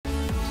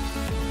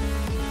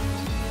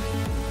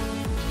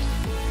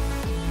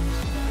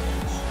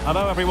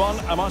Hello everyone,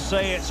 I must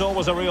say it's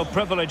always a real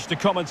privilege to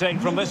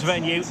commentate from this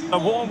venue. A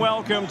warm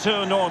welcome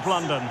to North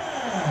London.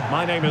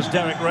 My name is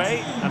Derek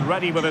Ray, and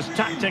ready with his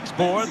tactics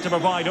board to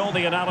provide all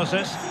the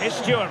analysis is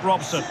Stuart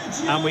Robson.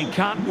 And we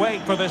can't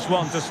wait for this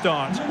one to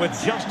start with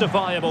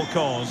justifiable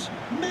cause.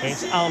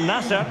 It's Al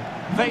Nassr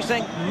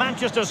facing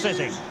Manchester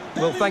City.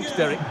 Well, thanks,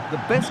 Derek.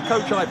 The best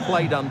coach I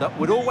played under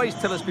would always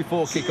tell us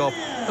before kick-off,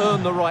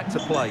 earn the right to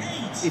play.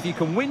 If you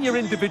can win your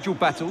individual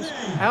battles,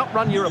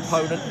 outrun your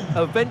opponent,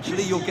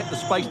 eventually you'll get the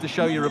space to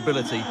show your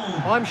ability.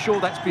 I'm sure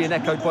that's being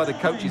echoed by the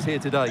coaches here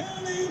today.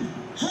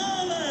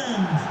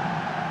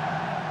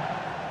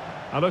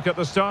 A look at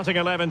the starting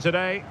 11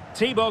 today.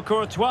 Thibaut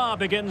Courtois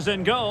begins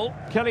in goal.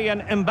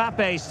 Kylian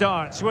Mbappé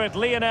starts with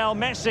Lionel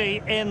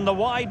Messi in the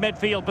wide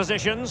midfield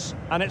positions.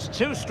 And it's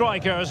two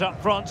strikers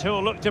up front who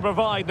will look to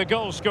provide the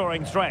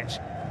goal-scoring threat.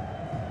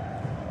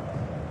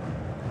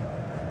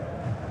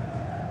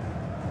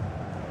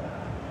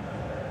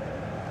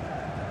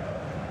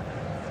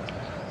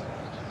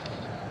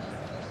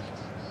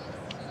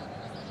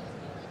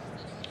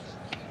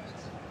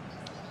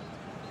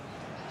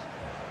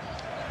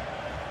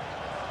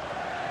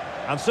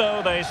 And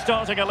so the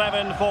starting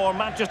 11 for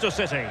Manchester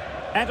City.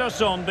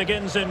 Ederson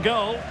begins in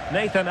goal.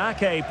 Nathan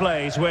Ake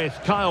plays with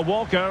Kyle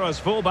Walker as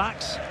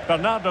fullbacks.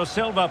 Bernardo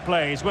Silva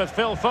plays with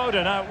Phil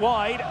Foden out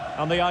wide.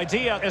 And the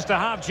idea is to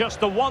have just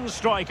the one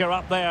striker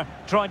up there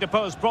trying to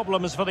pose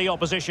problems for the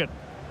opposition.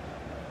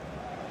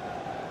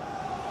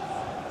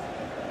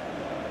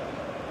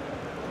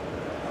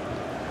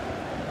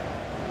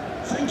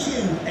 Thank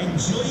you.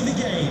 Enjoy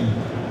the game.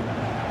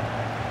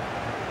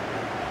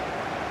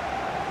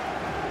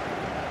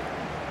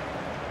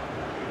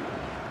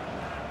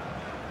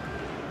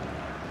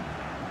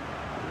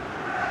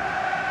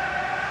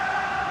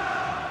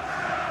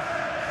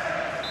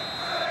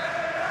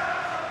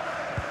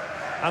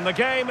 And the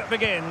game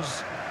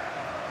begins.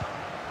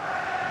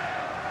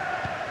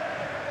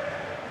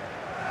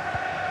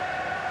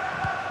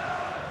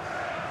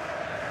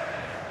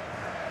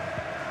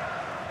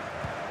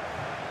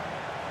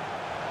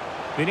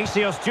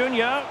 Vinicius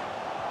Junior.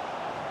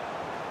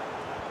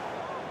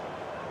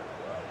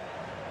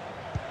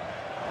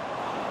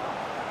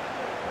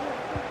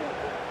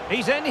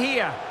 He's in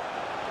here.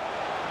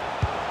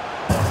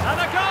 And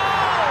a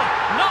goal!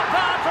 Not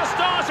bad for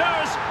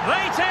starters.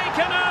 They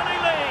take an early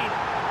lead.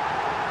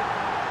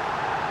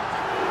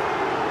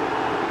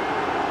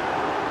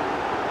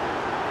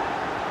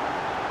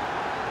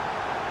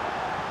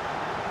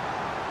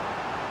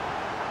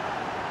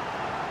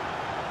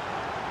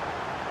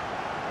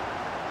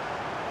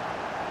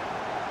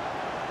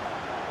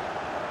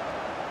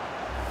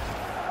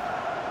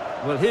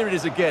 Well, here it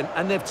is again,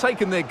 and they've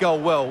taken their goal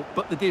well,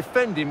 but the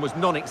defending was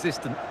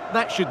non-existent.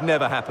 That should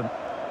never happen.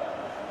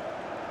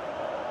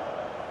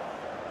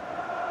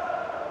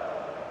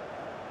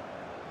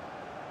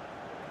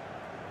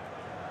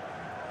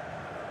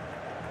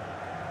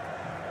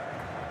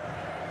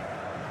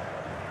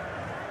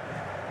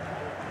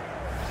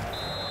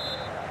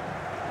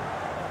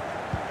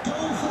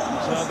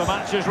 So the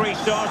match has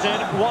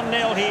restarted,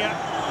 1-0 here.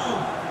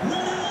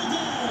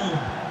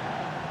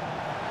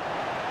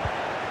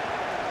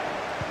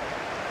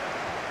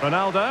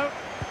 Ronaldo.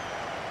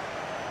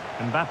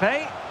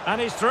 Mbappé.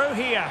 And he's through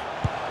here.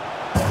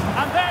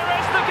 And there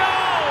is the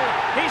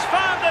goal! He's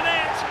found the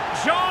net.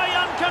 Joy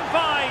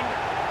unconfined.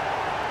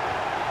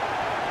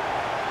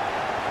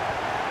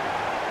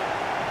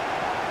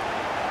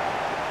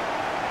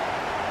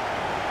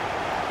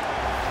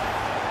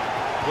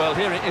 Well,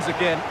 here it is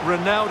again.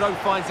 Ronaldo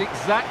finds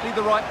exactly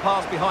the right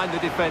pass behind the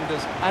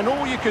defenders, and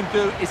all you can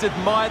do is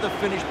admire the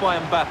finish by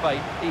Mbappé.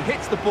 He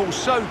hits the ball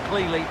so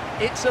cleanly.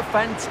 It's a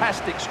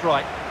fantastic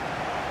strike.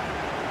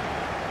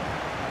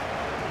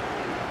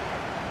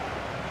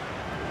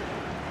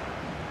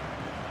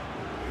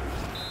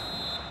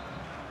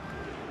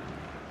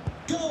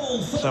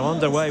 So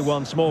underway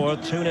once more,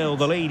 2-0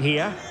 the lead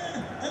here.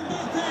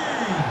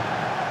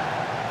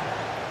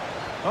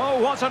 Oh,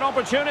 what an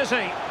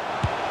opportunity!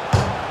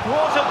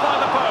 Thwarted by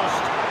the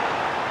post.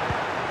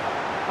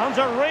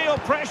 Under real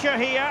pressure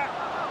here.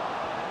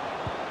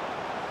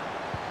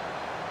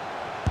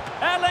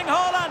 Erling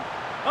Haaland!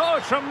 Oh,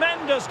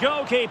 tremendous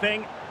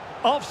goalkeeping.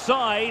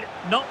 Offside,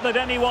 not that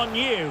anyone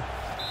knew.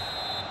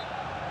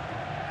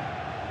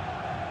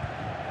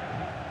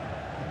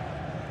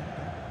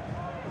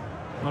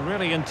 A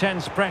really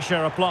intense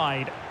pressure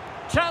applied.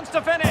 Chance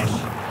to finish.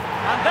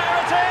 And there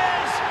it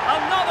is!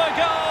 Another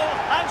goal!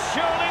 And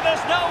surely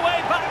there's no way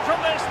back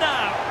from this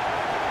now.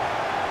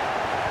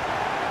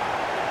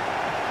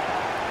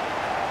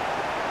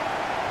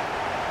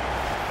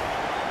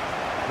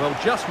 Well,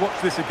 just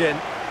watch this again.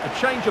 A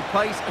change of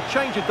pace, a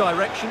change of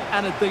direction,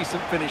 and a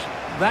decent finish.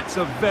 That's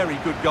a very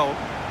good goal.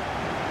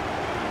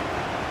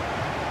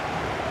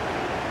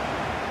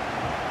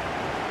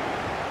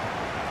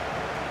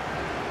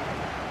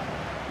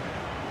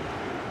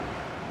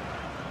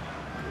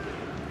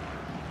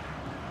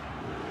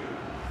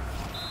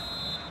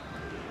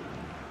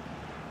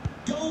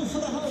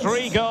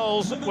 Three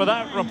goals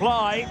without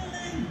reply.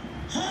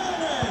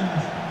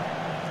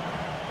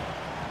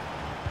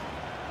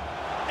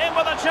 in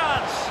with a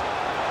chance.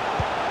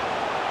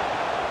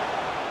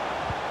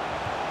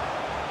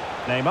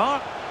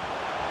 Neymar.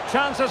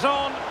 Chances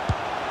on.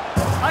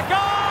 A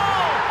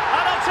goal!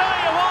 And I'll tell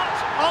you what,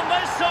 on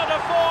this sort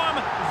of form,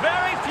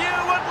 very few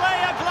would lay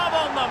a glove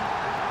on them.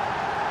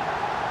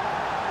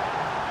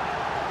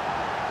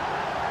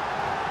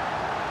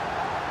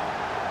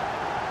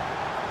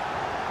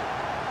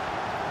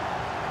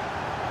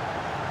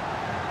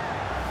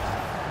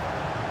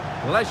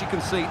 Well, as you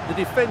can see, the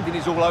defending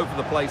is all over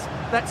the place.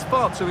 That's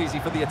far too easy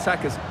for the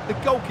attackers. The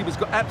goalkeeper's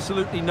got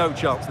absolutely no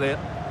chance there.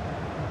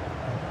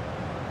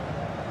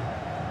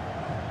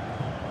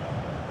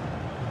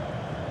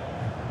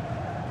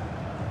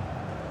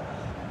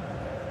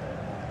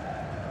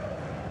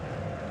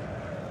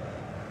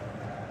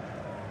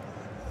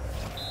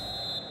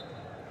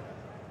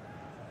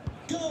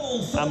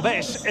 And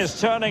this is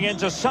turning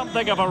into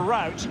something of a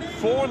rout.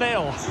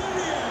 4-0.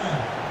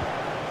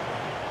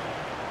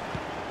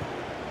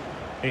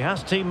 He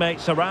has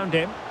teammates around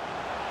him.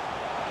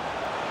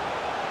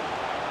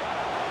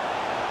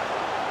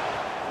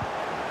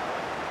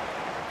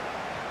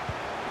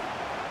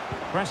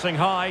 Pressing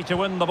high to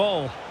win the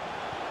ball.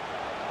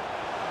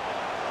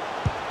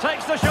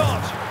 Takes the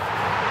shot.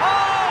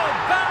 Oh,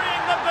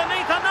 burying them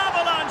beneath an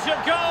avalanche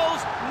of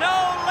goals.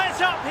 No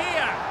let up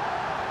here.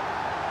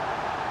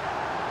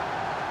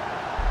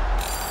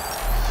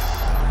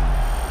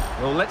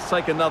 Well, let's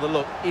take another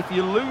look. If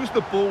you lose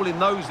the ball in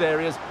those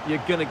areas, you're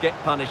going to get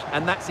punished.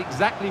 And that's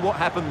exactly what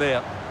happened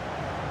there.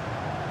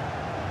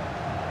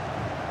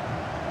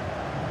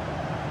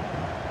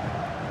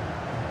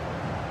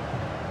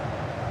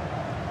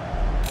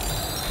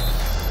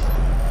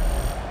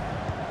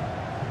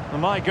 Oh,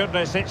 my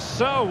goodness, it's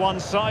so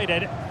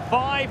one-sided.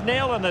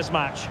 5-0 in this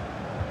match.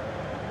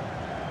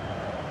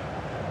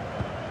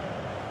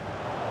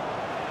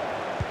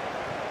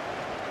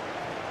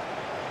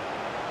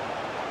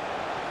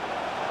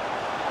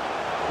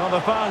 Well,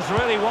 the fans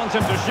really want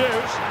him to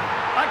shoot.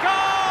 A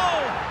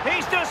goal!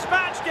 He's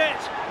dispatched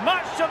it,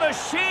 much to the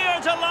sheer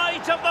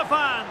delight of the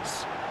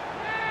fans.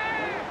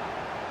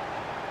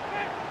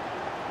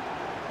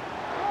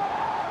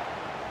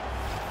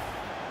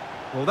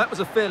 Well, that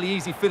was a fairly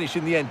easy finish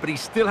in the end, but he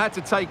still had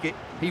to take it.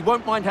 He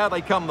won't mind how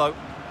they come, though.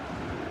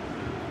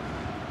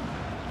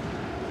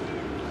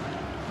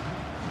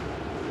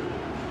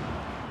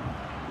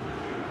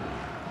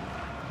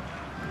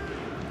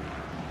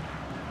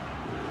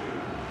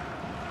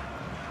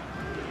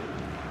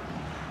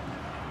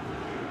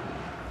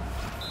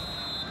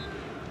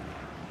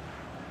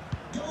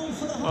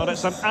 Well,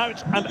 it's an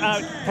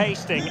out-and-out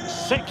pasting.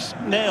 6-0.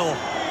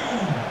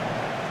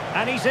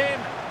 And he's in.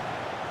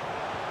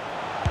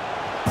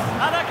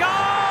 And a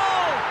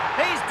goal!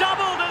 He's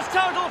doubled his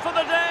total for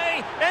the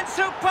day in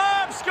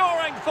superb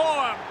scoring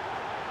form.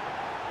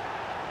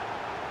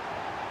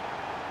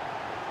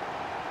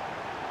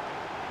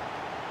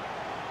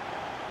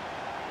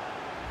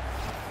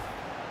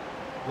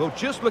 Well,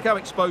 just look how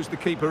exposed the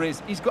keeper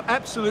is. He's got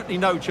absolutely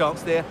no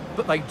chance there,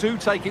 but they do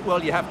take it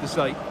well, you have to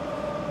say.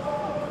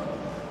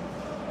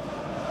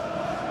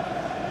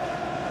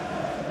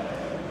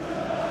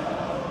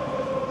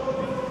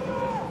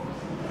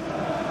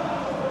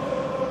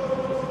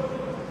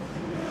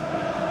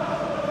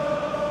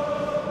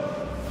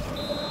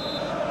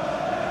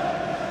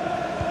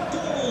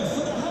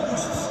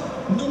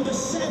 Number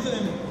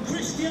 7,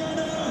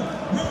 Cristiano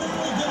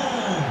Ronaldo.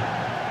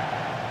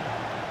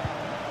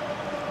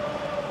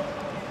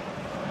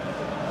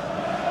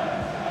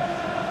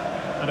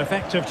 An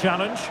effective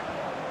challenge.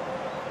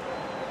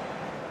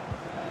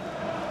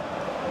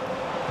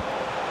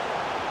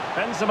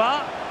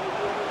 Benzema.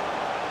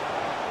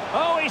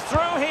 Oh, he's through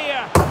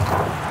here.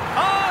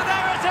 Oh,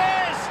 there it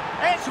is!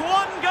 It's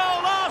one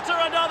goal after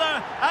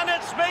another, and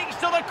it speaks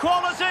to the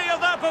quality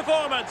of their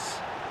performance.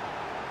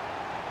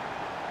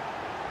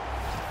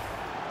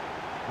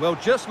 Well,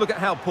 just look at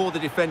how poor the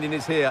defending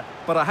is here.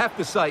 But I have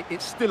to say,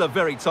 it's still a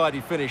very tidy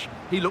finish.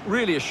 He looked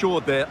really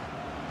assured there.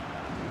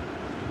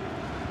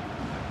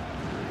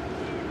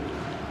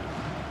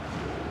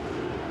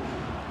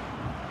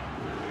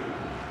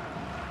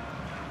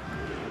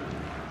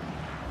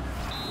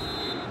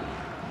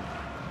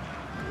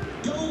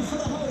 Goal for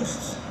the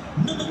hosts.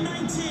 Number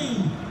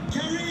 19,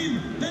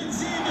 Karim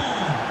Benzema.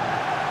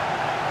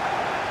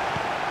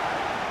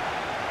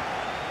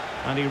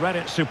 And he read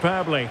it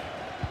superbly.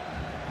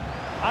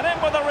 And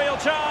in with a real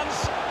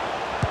chance.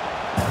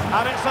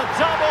 And it's a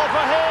double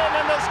for him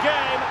in this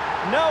game.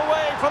 No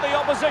way for the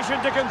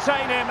opposition to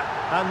contain him.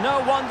 And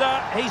no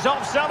wonder he's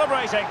off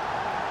celebrating.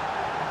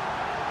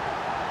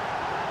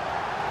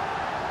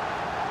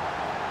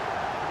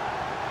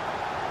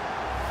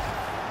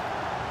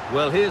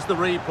 Well, here's the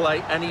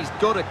replay, and he's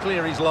got to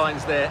clear his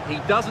lines there. He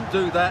doesn't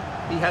do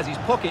that. He has his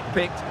pocket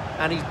picked,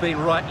 and he's been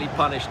rightly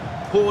punished.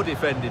 Poor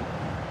defending.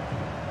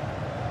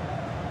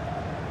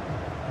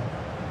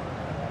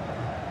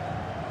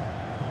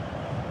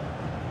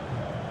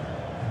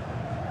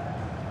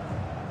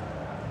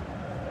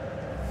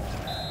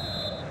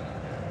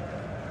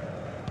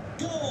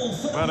 Goal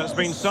for the Well, it's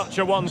been hosts. such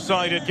a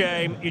one-sided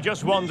game. You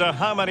just wonder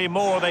how many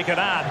more they could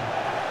add.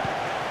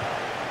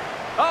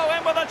 Oh,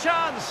 in with a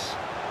chance.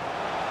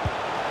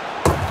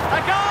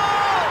 A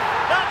goal!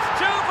 That's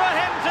two for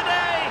him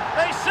today.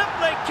 They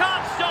simply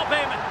can't stop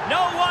him.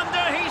 No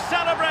wonder he's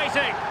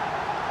celebrating.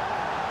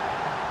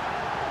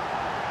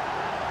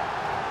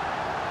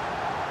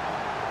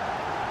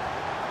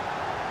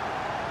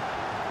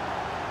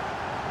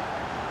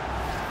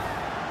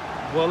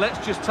 Well,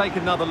 let's just take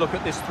another look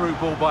at this through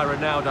ball by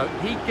Ronaldo.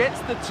 He gets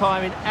the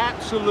timing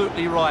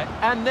absolutely right,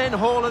 and then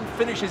Haaland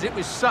finishes it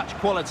with such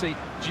quality.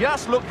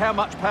 Just look how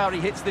much power he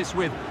hits this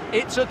with.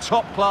 It's a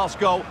top-class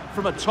goal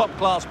from a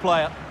top-class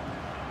player.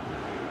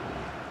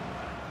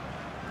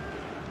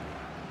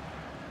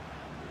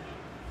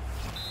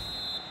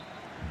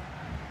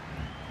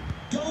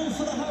 Goal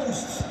for the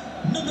hosts.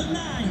 Number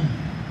 9,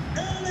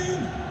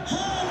 Erling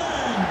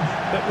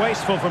Haaland. Bit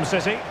wasteful from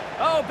City.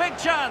 Oh, big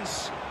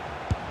chance.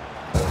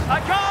 A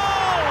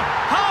goal!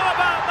 How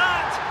about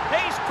that?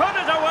 He's put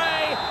it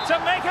away to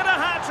make it a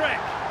hat-trick.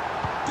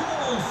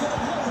 Goal for the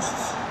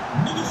hosts.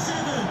 Number 7,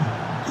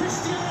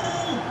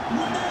 Cristiano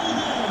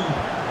Ronaldo.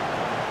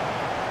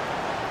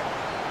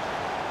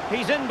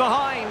 He's in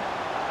behind.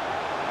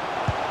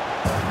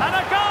 And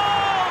a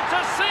goal to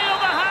seal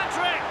the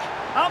hat-trick.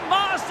 A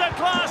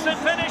masterclass in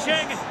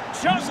finishing.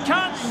 Just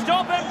can't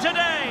stop him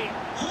today.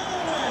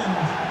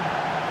 Haaland.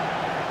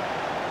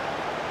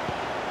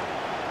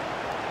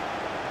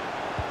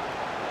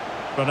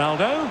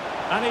 Ronaldo,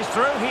 and he's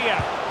through here.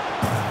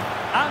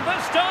 And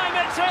this time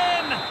it's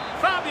in!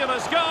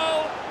 Fabulous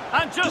goal!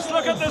 And just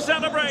look at the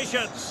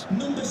celebrations.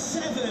 Number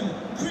 7,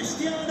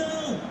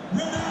 Cristiano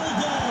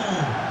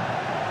Ronaldo.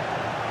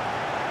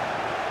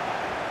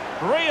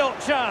 Real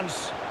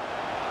chance.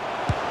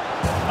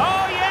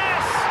 Oh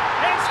yes!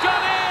 It's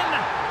gone in!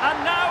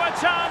 And now a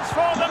chance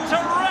for them to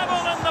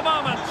revel in the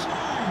moment.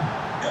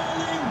 9,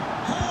 Erling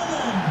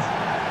Haaland.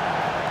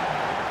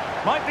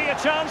 Might be a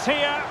chance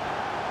here.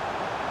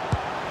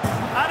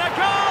 And a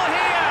goal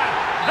here!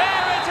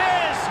 There it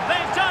is!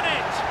 They've done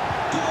it!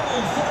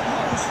 Goal for the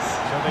hosts.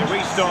 So they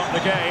restart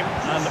the game,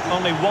 and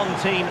only one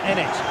team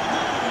in it.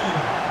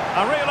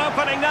 A real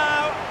opening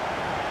now.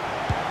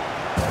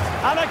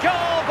 And a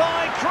goal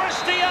by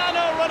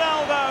Cristiano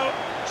Ronaldo.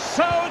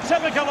 So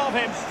typical of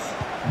him.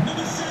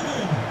 Number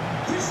 7,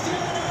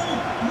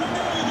 Cristiano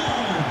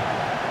Ronaldo.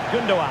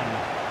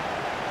 Gundogan.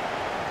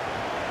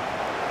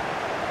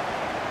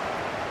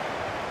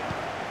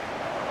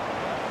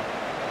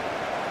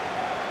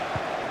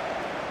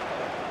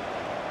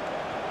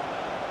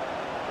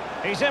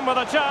 He's in with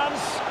a chance.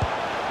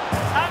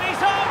 And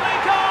he's only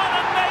gone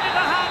and made it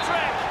a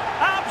hat-trick.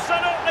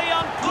 Absolutely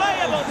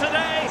unplayable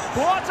today.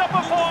 What a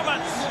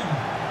performance.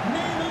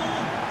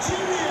 Neymar,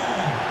 Jude.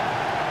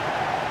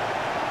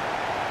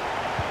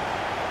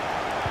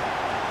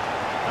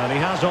 And he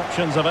has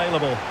options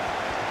available.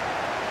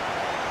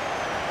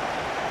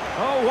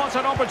 Oh, what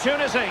an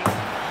opportunity.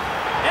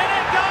 In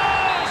it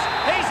goes!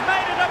 He's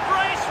made it a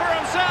brace for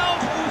himself.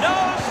 No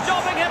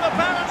stopping him,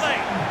 apparently.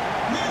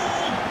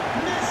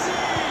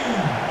 Messi.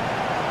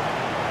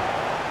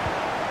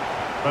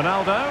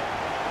 Ronaldo.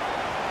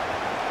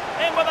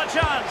 In with a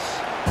chance.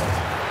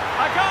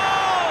 A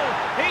goal!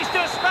 He's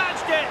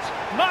dispatched it,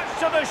 much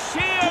to the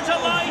sheer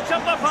delight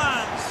of the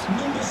fans.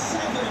 Number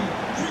 7,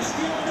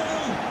 Cristiano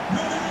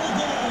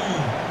Ronaldo.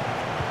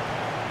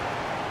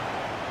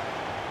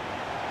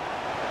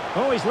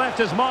 Oh, he's left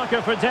his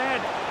marker for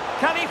dead.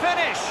 Can he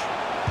finish?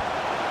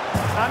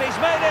 And he's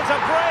made it a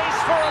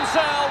brace for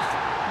himself.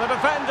 The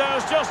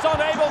defender's just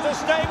unable to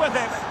stay with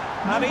him.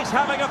 And he's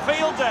having a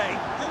field day.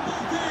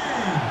 Mbappé.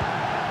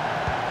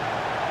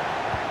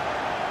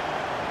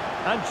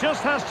 And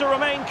just has to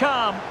remain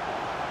calm.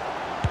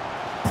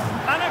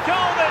 And a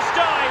goal this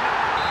time.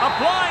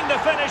 Applying the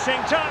finishing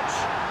touch.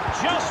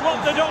 Just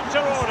what the doctor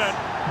ordered.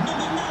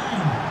 Number 9,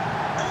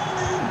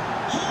 Erling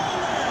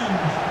Haaland.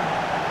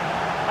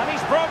 And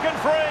he's broken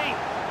free.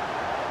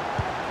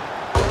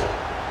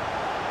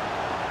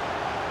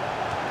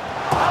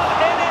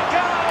 And in it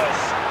goes.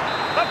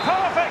 The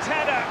perfect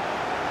header.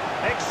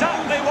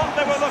 Exactly what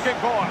they were looking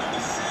for.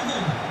 Number 7,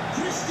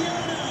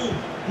 Cristiano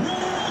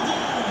Ronaldo.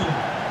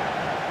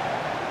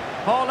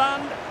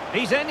 Haaland,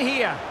 he's in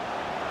here.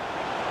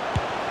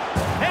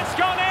 It's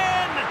gone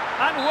in.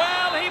 And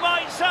well, he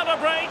might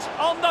celebrate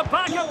on the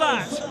back of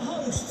that. For the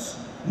hosts,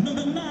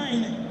 number 9,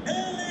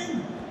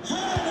 Erling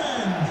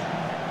Haaland.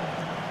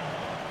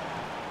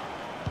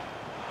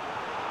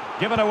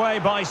 Given away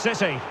by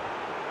City.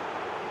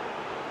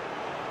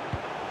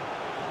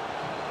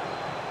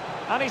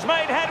 And he's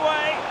made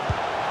headway.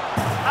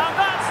 And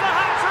that's the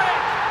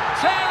hat-trick!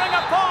 Tearing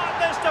apart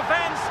this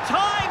defence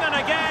time and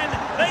again.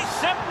 They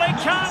simply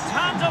can't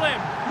handle him.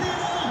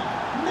 Lionel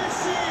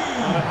Messi.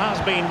 Well, it has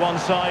been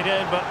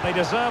one-sided, but they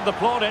deserve the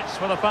plaudits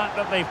for the fact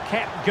that they've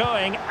kept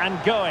going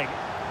and going.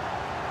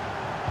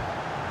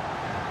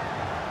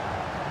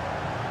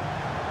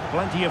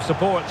 Plenty of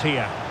support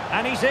here.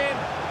 And he's in.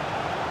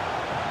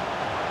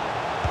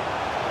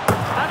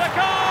 And a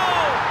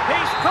goal!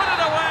 He's put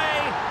it away!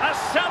 A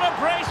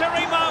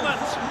celebratory moment!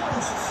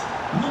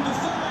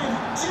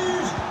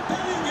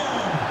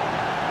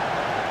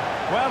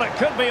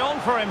 could be on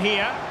for him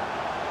here.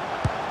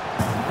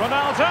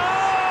 Ronaldo!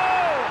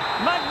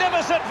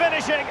 Magnificent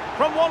finishing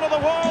from one of the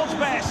world's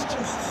best.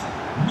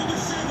 Number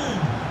 7,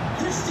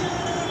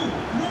 Cristiano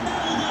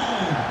Ronaldo.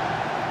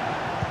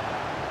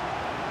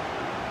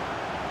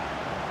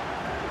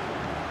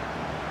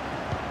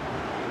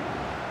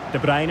 De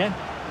Bruyne.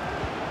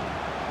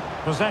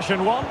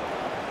 Possession one.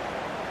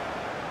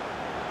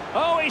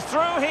 Oh, he's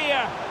through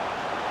here.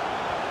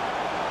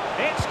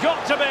 It's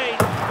got to be.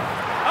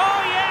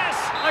 Oh, yes!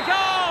 A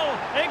goal!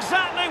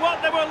 Exactly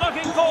what they were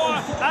looking for,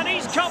 and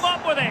he's come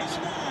up with it.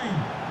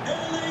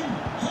 Erling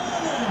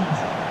Haaland.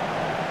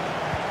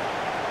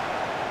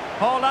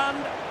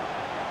 Haaland.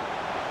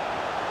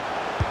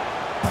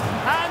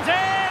 And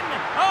in!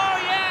 Oh,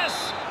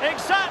 yes!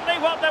 Exactly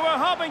what they were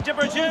hoping to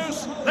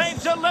produce.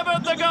 They've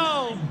delivered the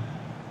goal.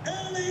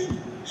 Erling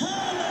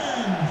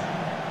Haaland.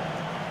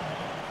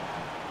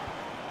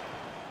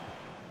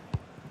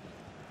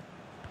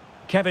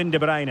 Kevin De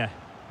Bruyne.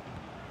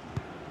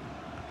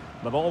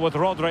 The ball with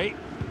Rodri.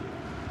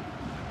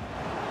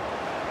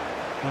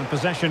 And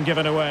possession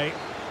given away.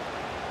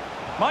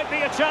 Might be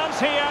a chance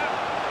here.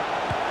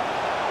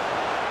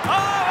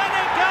 Oh, and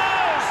it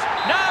goes!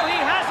 Now he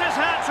has his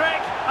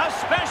hat-trick. A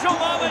special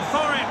moment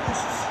for him.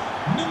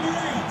 Number 8,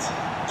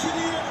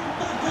 Kylian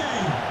Mbappé.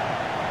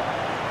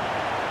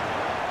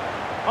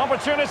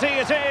 Opportunity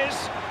it is.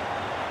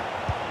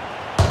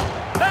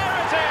 There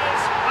it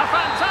is! A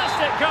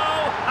fantastic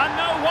goal, and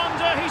no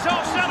wonder he's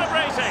off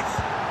celebrating.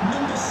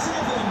 Number 7,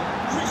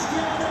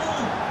 Cristiano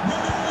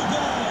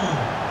Ronaldo.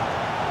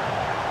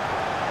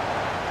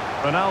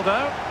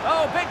 Ronaldo.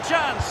 Oh, big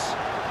chance.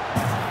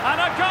 And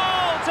a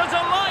goal to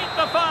delight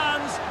the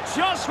fans.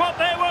 Just what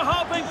they were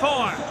hoping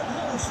for.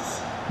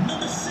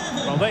 Number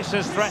 7. Well, this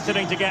is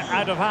threatening to get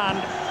out of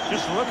hand.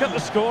 Just look at the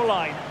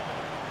scoreline.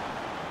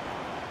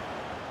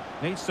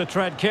 Needs to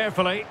tread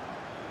carefully.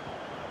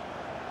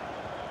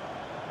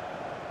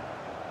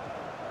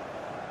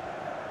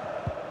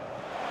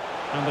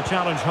 And the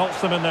challenge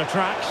halts them in their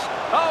tracks.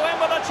 Oh, in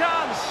with a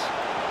chance.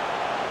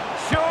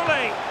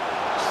 Surely.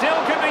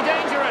 Still could be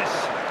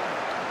dangerous.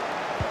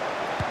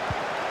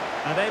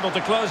 And able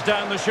to close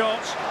down the shot.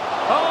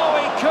 Oh,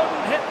 he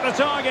couldn't hit the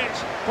target.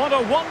 What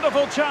a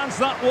wonderful chance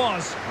that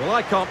was. Well,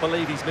 I can't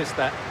believe he's missed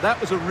that. That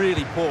was a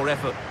really poor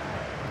effort.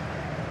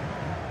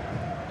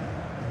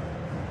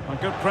 A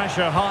good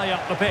pressure high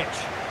up the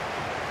pitch.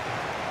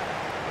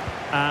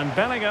 And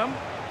Bellingham.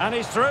 And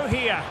he's through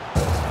here.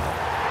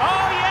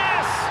 Oh,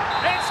 yes!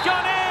 It's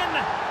gone in!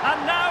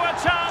 And now a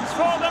chance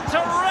for them to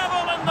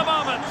revel in the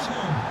moment.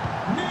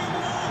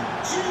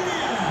 Neymar,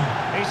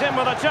 Jude. He's in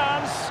with a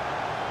chance.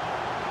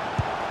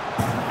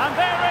 And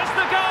there is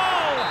the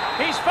goal!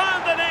 He's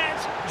found the net.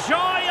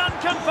 Joy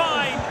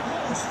unconfined.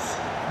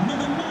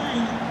 Number 9,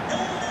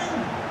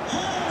 Erling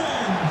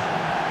Haaland.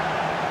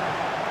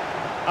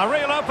 A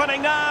real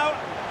opening now.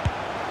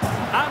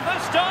 And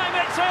this time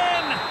it's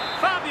in.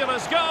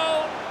 Fabulous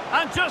goal.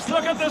 And just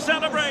look at the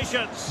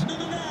celebrations.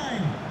 Number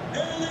 9,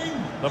 Erling.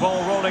 The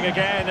ball rolling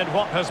again in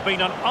what has been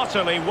an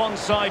utterly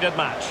one-sided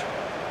match.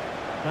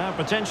 Now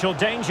potential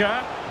danger.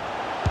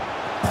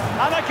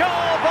 And a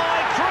goal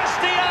by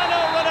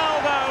Cristiano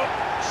Ronaldo.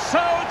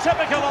 So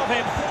typical of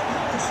him.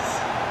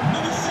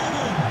 Number 7,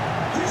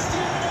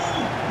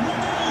 Cristiano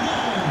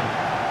Ronaldo.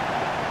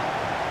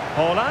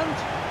 Haaland,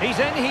 he's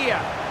in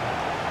here.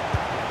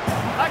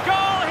 A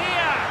goal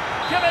here,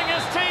 giving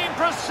his team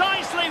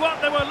precisely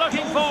what they were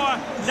looking for.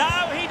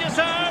 Now he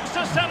deserves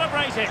to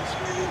celebrate it.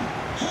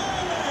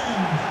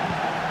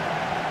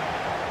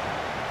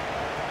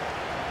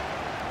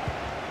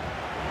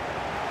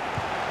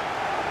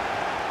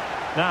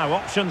 Now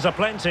options are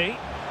plenty.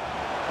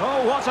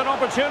 Oh, what an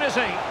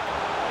opportunity.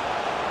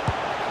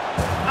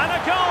 And a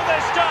goal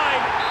this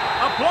time.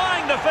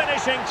 Applying the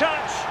finishing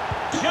touch.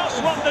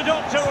 Just what the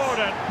doctor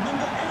ordered.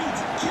 Number 8,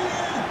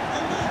 Kylian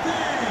Mbappé.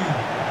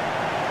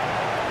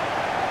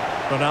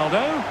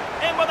 Ronaldo,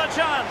 in with a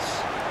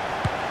chance.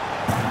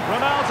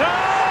 Ronaldo!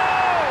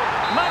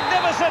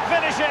 Magnificent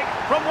finishing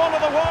from one of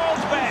the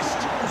world's best.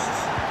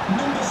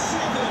 Number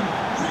 7,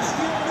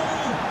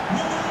 Cristiano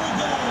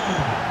Ronaldo.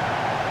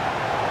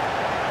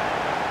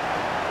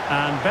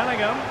 And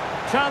Bellingham,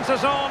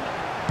 chances on.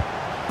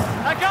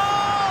 A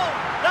goal!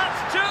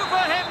 That's 2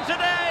 for him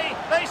today.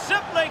 They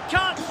simply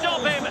can't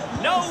stop him.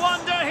 No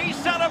wonder he's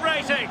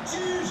celebrating.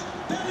 Jude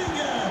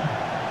Bellingham.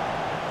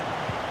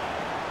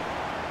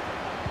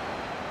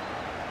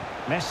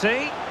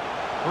 Messi,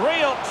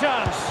 real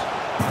chance.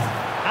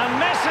 And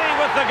Messi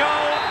with the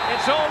goal.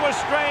 It's always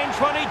strange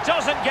when he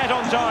doesn't get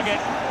on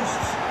target.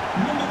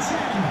 Number 10,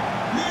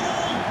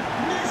 Lionel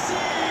Messi.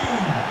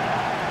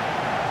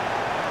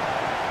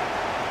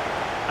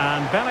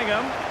 And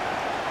Bellingham,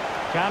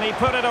 can he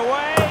put it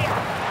away?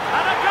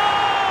 And a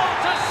goal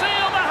to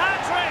seal the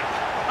hat-trick!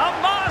 A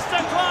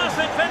masterclass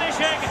in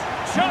finishing,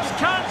 just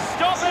can't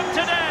stop him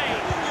today.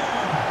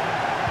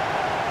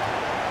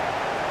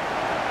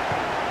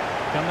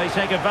 Can they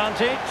take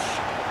advantage?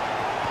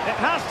 It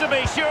has to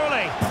be,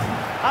 surely.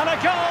 And a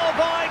goal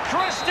by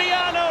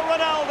Cristiano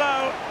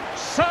Ronaldo.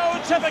 So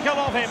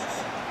typical of him.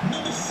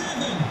 Number 7.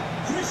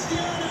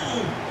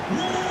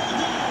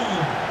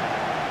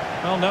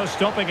 Well, no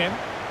stopping him.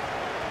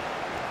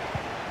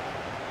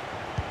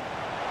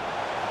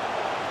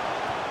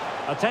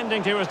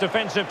 Attending to his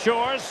defensive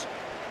chores.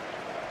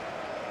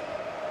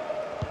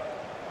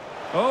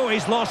 Oh,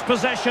 he's lost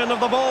possession of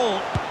the ball.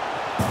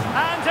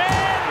 And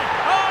in!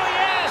 Oh,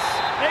 yes!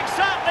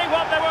 Exactly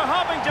what they were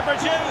hoping to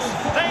produce.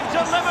 They've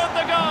delivered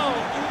the goal.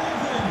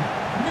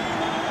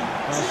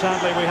 Well,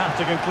 sadly, we have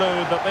to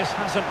conclude that this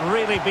hasn't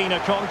really been a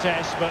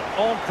contest, but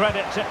all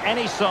credit to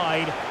any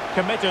side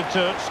committed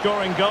to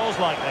scoring goals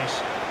like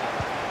this.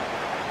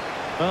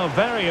 Oh,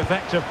 very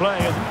effective play.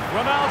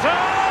 Ronaldo!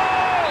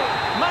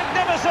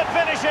 Magnificent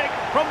finishing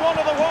from one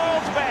of the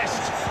world's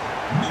best.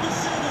 Number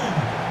 7,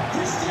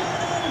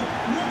 Cristiano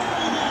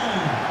Ronaldo.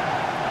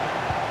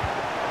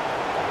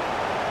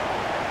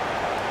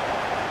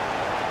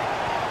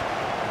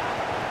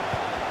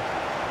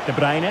 De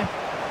Bruyne.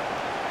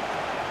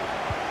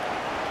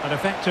 An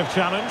effective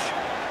challenge.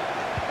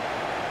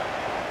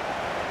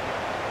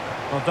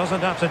 Well,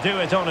 doesn't have to do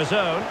it on his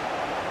own.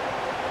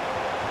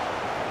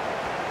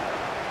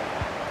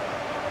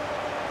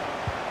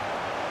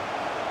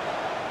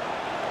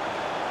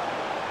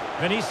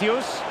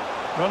 Vinicius.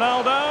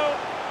 Ronaldo.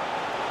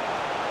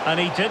 And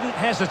he didn't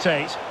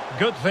hesitate.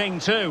 Good thing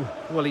too.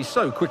 Well, he's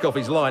so quick off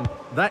his line.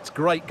 That's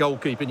great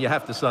goalkeeping, you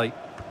have to say.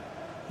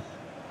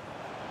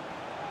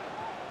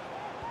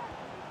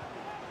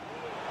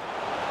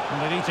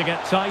 And they need to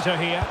get tighter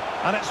here.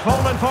 And it's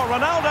fallen for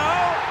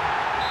Ronaldo.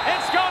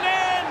 It's gone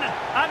in.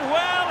 And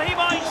well, he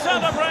might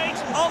celebrate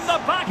on the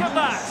back of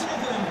that.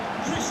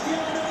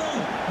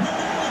 Cristiano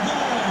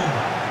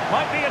Ronaldo.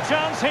 Might be a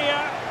chance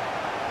here.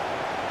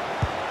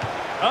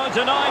 Oh,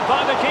 denied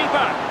by the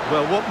keeper.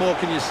 Well, what more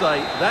can you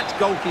say? That's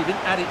goalkeeping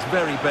at its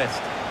very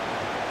best.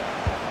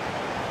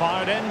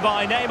 Fired in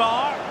by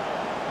Neymar.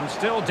 And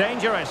still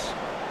dangerous.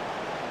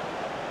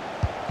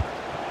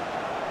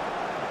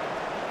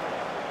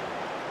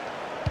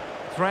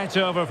 Threat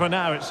over for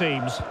now, it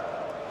seems.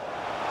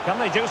 Can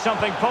they do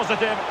something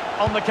positive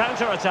on the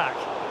counter-attack?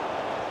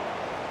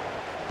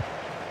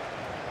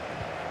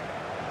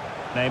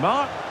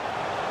 Neymar.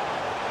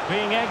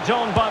 Being egged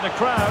on by the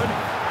crowd.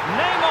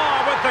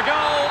 Neymar with the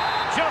goal.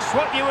 Just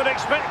what you would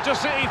expect to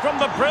see from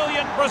the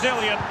brilliant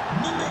Brazilian.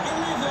 Number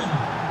 11,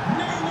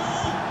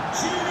 Neymar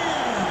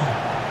Jr.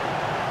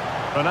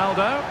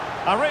 Ronaldo.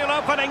 A real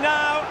opening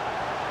now.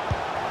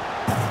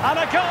 And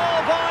a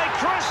goal by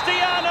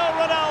Cristiano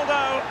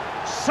Ronaldo.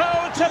 So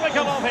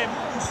typical of him.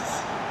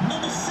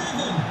 Number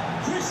 7,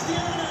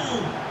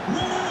 Cristiano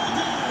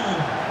Ronaldo.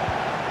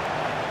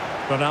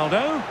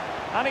 Ronaldo.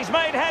 And he's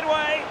made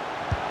headway.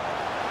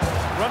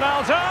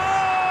 Ronaldo!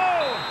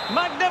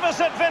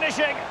 Magnificent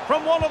finishing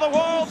from one of the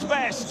world's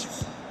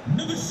best.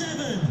 Number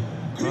 7.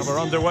 Well, we're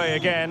underway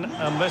again,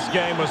 and this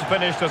game was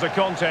finished as a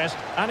contest,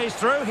 and he's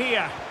through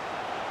here.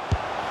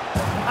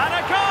 And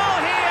a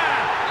goal here!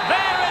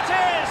 There it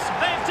is!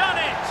 They've done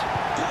it!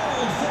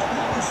 Goal for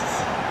the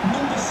hosts.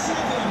 Number 7,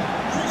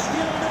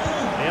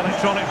 Cristiano. The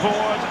electronic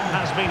board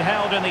has been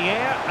held in the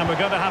air, and we're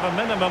going to have a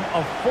minimum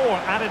of 4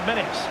 added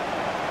minutes.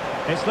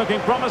 It's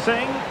looking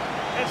promising.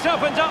 It's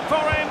opened up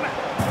for him.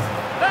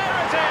 There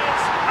it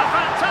is! A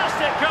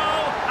fantastic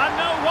goal, and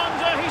no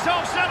wonder he's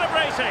off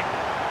celebrating.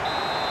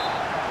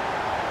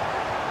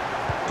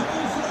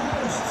 Goal for the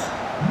hosts.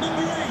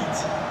 Number 8,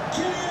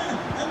 Kylian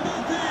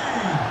Mbappé.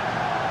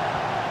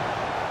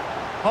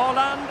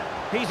 Haaland,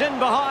 he's in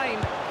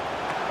behind.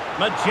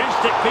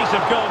 Majestic piece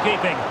of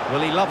goalkeeping.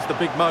 Well, he loves the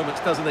big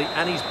moments, doesn't he?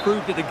 And he's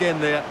proved it again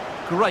there.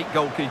 Great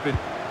goalkeeping.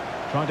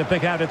 Trying to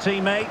pick out a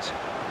teammate.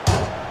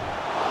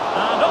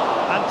 And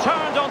up, and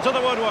turned onto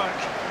the woodwork.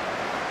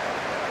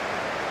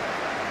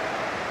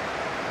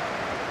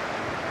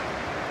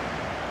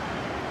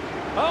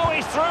 Oh,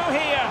 he's through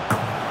here.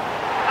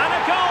 And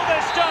a goal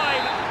this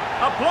time.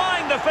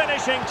 Applying the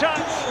finishing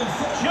touch.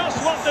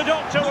 Just what the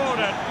doctor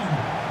ordered.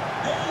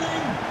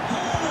 Erling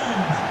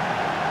Haaland.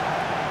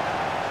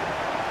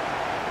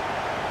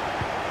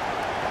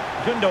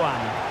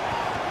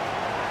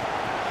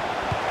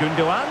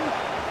 Gundogan.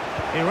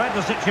 He read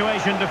the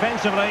situation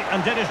defensively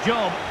and did his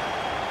job.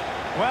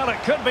 Well,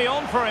 it could be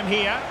on for him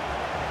here.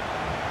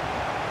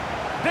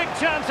 Big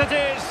chance it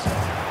is.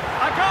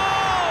 A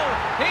goal!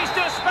 He's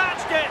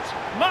dispatched it,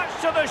 much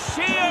to the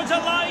sheer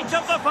delight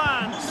of the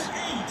fans. Number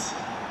 8,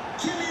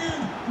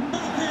 Kylian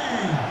Mbappé.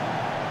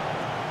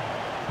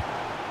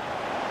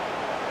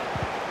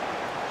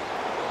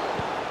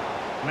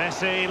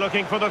 Messi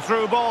looking for the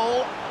through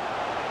ball.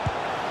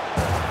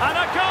 And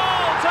a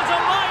goal to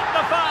delight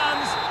the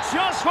fans.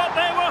 Just what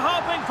they were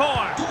hoping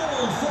for.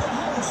 Goal for the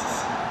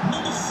hosts.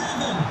 Number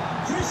 7,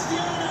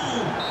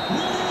 Cristiano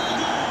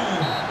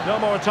Ronaldo. No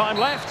more time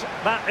left.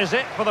 That is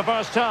it for the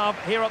first half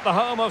here at the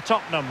home of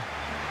Tottenham.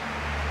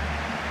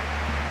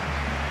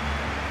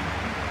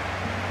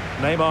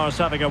 Neymar's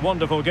having a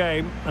wonderful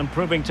game and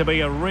proving to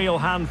be a real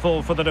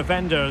handful for the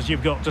defenders,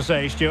 you've got to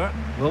say, Stuart.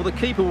 Well, the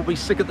keeper will be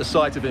sick at the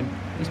sight of him.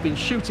 He's been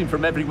shooting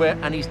from everywhere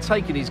and he's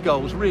taken his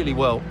goals really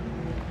well.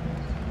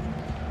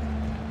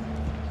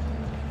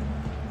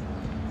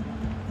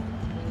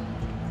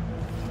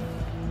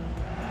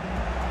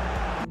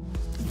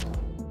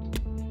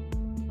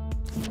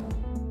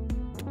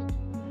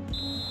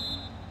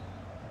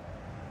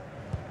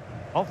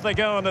 Off they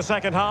go in the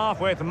second half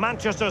with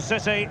Manchester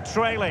City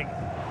trailing.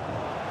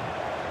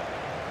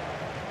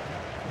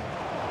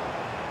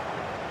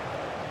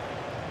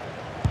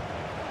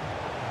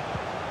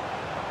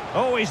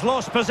 Oh, he's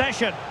lost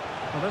possession.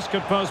 Well, this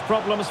could pose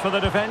problems for the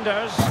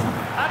defenders.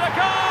 And a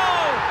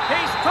goal!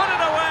 He's put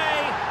it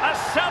away! A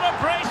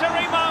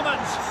celebratory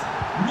moment!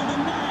 Number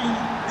 9,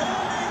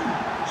 Erling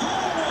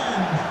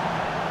Haaland.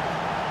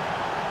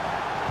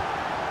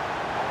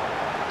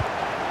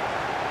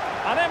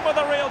 And in with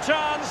a real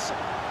chance.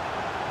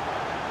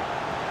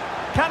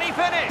 Can he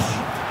finish?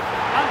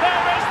 And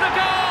there is the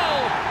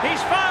goal!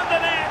 He's found the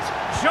net!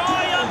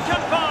 Joy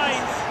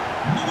unconfined!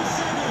 Number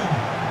 7,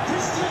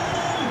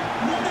 Cristiano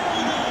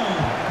Ronaldo.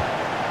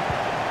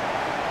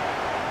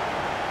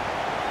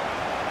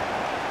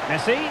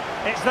 Messi,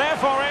 it's there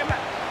for him.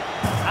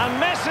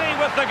 And Messi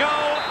with the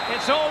goal.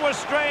 It's always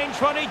strange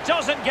when he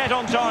doesn't get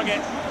on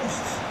target.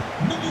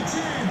 Number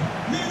 10,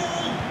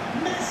 Lionel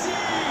Messi.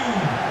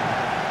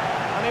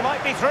 And he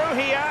might be through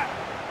here.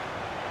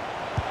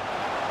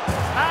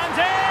 And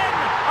in!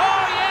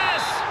 Oh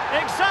yes!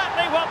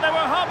 Exactly what they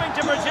were hoping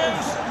to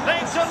produce.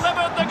 They've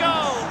delivered the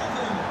goal.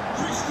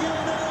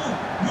 Cristiano.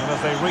 And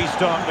as they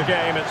restart the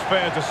game, it's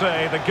fair to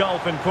say the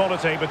gulf in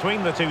quality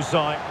between the two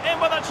sides. In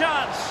with a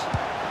chance.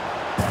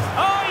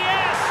 Oh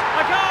yes!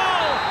 A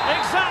goal!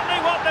 Exactly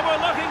what they were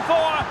looking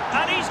for,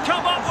 and he's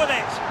come up with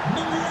it.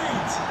 Number 8,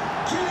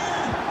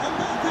 Kylian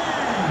Mbappé.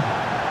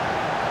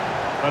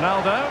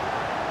 Ronaldo.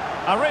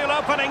 A real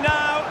opening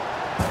now.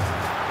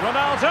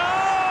 Ronaldo!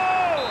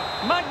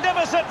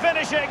 Magnificent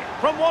finishing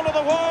from one of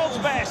the world's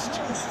best.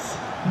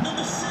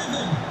 Number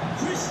 7,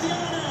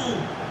 Cristiano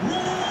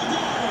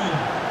Ronaldo.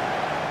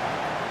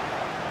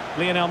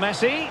 Lionel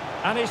Messi,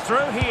 and he's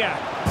through here.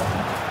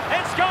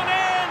 It's gone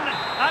in,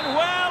 and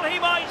well, he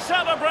might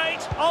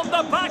celebrate on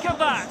the back of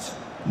that.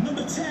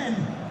 Number 10,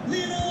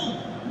 Lionel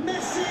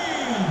Messi.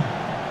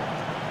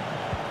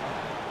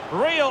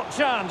 Real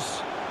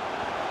chance.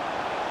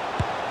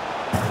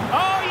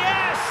 Oh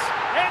yes,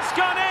 it's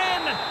gone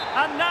in,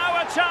 and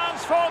now a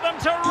chance for them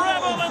to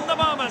revel in the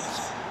moment.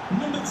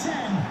 Number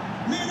 10,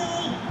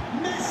 Lionel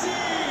Messi.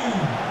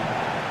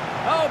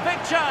 Oh, big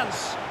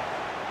chance.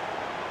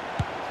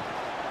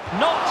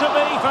 Not to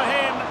be for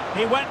him.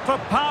 He went for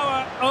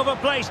power over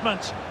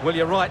placement. Well,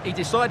 you're right. He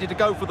decided to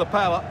go for the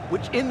power,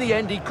 which in the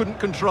end he couldn't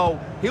control.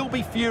 He'll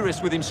be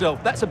furious with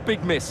himself. That's a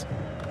big miss.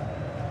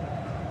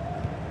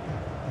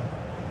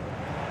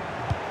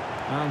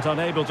 And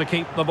unable to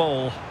keep the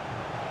ball.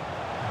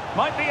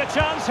 Might be a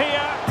chance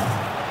here.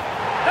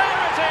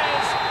 There it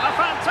is! A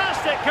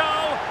fantastic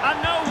goal,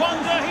 and no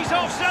wonder he's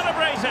off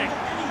celebrating. 8,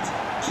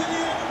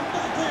 Kylian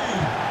Mbappé.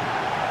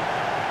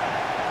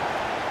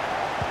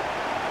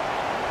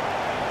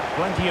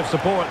 Plenty of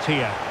support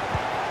here.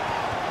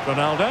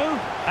 Ronaldo,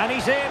 and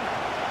he's in.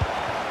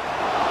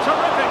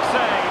 Terrific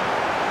save.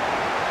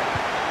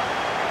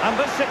 And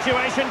this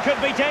situation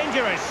could be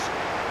dangerous.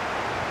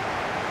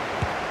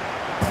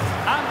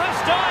 And this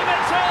time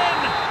it's in!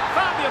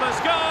 Fabulous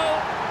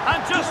goal! And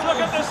just look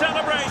at the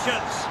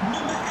celebrations.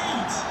 Number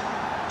 8,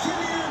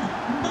 Kylian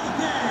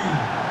Mbappé.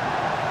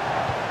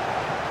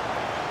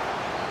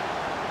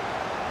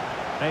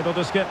 Able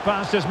to skip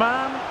past his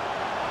man.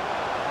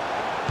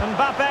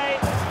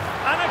 Mbappe,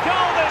 and a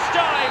goal this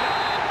time.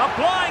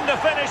 Applying the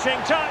finishing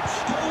touch.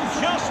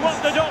 Just what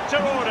the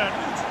doctor ordered.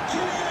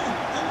 Kylian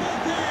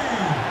Mbappé.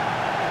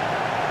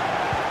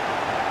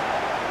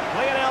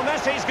 Lionel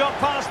Messi's got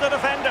past the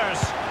defenders.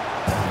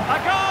 A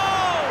goal!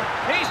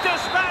 He's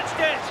dispatched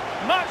it,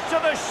 much to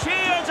the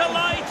sheer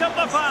delight of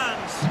the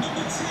fans.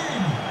 Number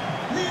 10,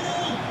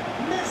 Lionel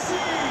Messi.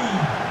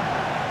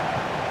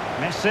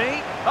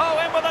 Messi, oh,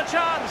 in with a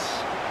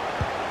chance.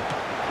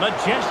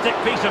 Majestic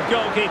piece of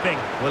goalkeeping.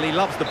 Well, he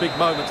loves the big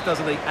moments,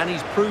 doesn't he? And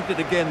he's proved it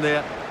again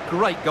there.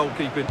 Great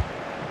goalkeeping.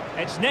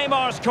 It's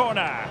Neymar's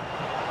corner.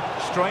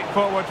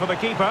 Straightforward for the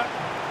keeper.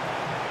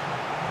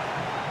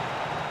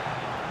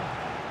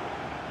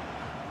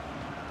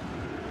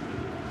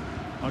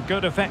 A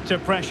good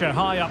effective pressure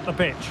high up the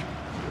pitch.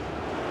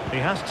 He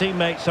has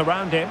teammates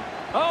around him.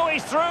 Oh,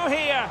 he's through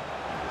here.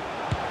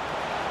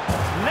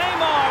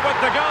 Neymar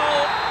with the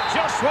goal.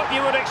 Just what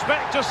you would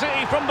expect to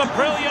see from the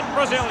brilliant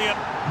Brazilian.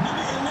 Number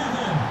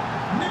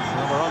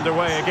 11, Well, we're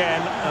underway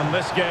again, and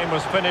this game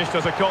was finished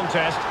as a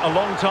contest a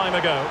long time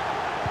ago.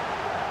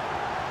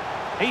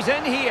 He's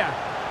in here.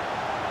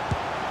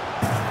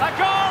 A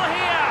goal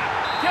here,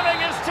 giving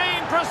his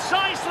team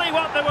precisely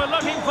what they were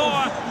looking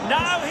for.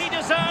 Now he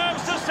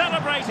deserves to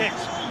celebrate it.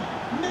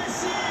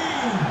 Messi.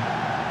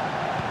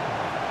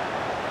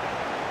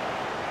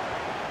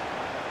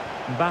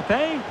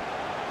 Mbappe,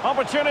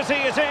 opportunity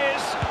it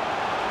is.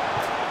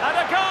 And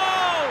a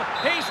goal!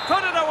 He's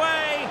put it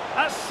away.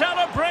 A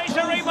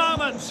celebratory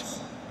moment.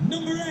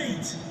 Number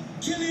 8,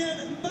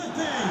 Kylian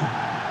Mbappé.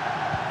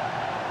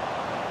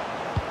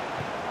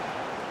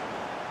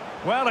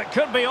 Well, it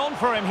could be on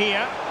for him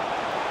here.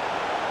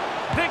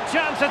 Big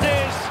chance it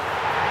is.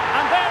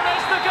 And there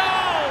is the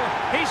goal.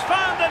 He's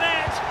found the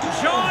net.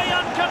 Joy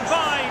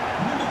unconfined.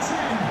 Number 10,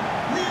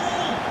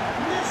 Lionel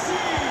Messi.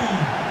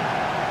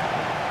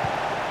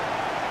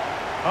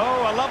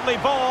 lovely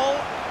ball.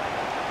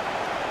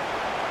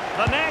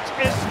 The net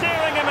is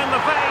staring him in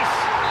the face.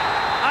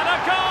 And a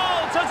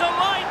goal to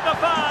delight the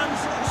fans.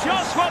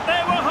 Just what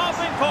they were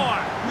hoping for.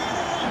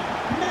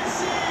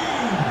 Messi.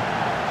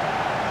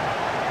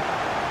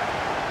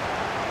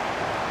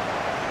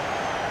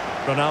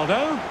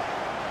 Ronaldo.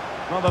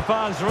 Well, the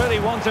fans really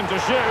want him to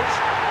shoot.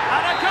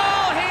 And a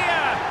goal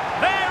here.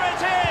 There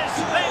it is.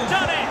 They've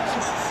done it.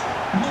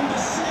 Number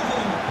 7,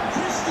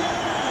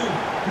 Cristiano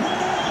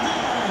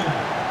Ronaldo.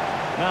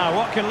 Now,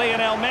 what can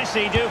Lionel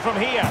Messi do from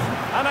here?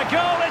 And a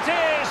goal it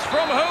is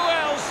from who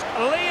else?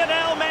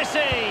 Lionel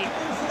Messi.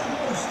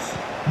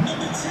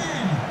 Number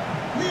 10,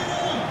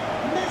 Lionel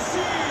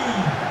Messi.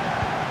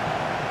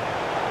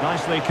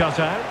 Nicely cut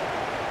out.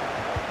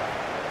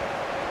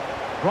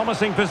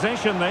 Promising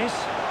position, this.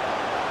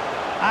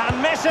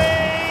 And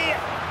Messi!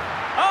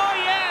 Oh,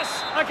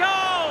 yes! A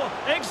goal!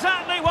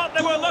 Exactly what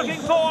they were looking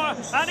for,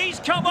 and he's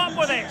come up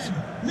with it.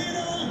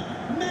 Lionel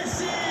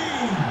Messi.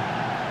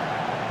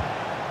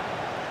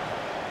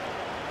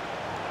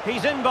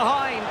 He's in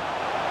behind.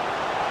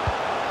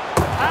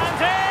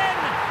 And in!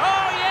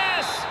 Oh,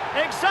 yes!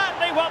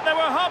 Exactly what they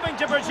were hoping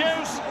to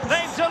produce.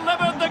 They've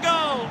delivered the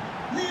goal.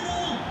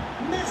 Lionel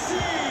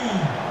Messi.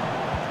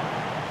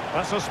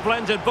 That's a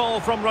splendid ball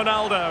from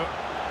Ronaldo.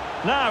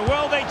 Now,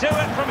 will they do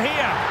it from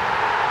here?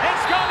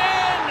 It's gone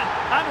in!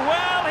 And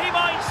well, he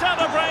might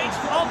celebrate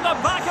on the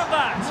back of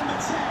that. Number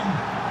 10,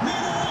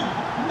 Lionel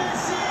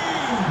Messi.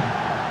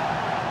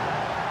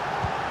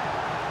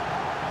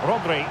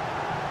 Rodri.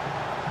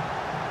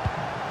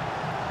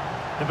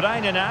 De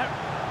Bruyne now.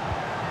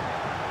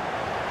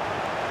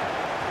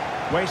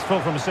 Wasteful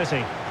from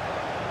City.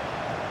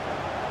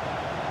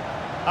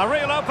 A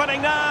real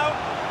opening now.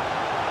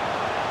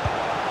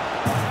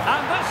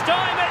 And this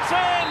time it's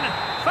in!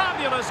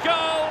 Fabulous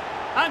goal!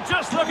 And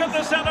just look at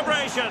the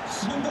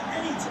celebrations. Number 8,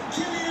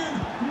 Kylian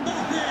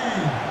Mbappé.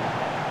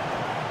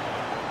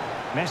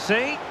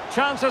 Messi,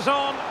 chances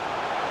on.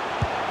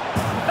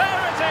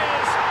 There it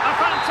is! A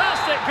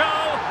fantastic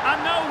goal,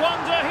 and no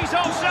wonder he's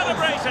off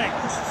celebrating.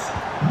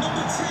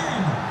 Number 10,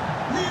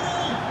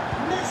 Lionel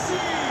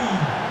Messi.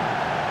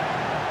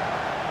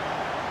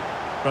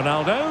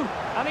 Ronaldo,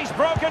 and he's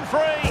broken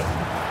free.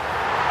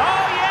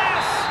 Oh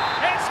yes!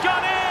 It's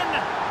gone in!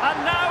 And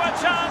now a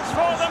chance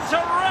for them to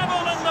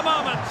revel in the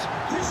moment.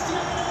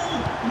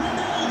 Cristiano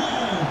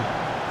Ronaldo.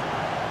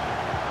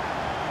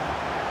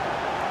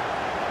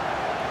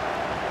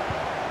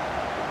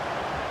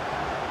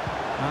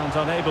 And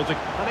unable to...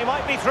 And he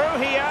might be through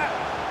here.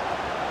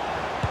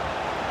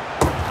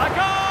 A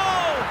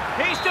goal!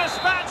 He's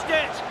dispatched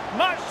it,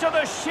 much to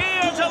the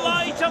sheer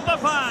delight of the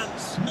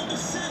fans. Number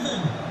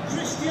 7,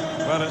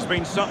 Cristiano. Well, it's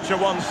been such a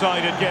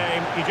one-sided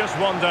game. You just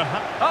wonder...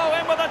 Oh,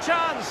 in with a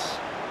chance.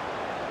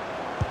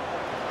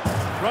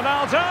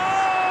 Ronaldo!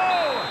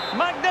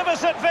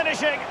 Magnificent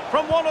finishing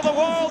from one of the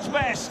world's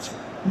best.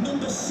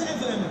 Number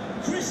 7,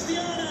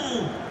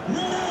 Cristiano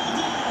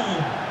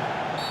Ronaldo.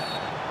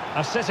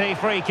 A City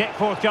free kick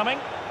forthcoming.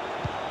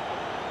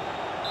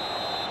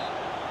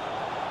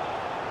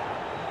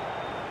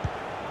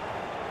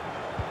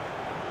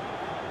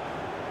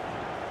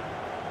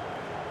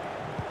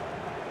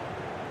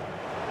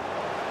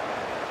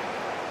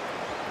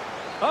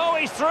 Oh,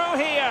 he's through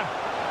here.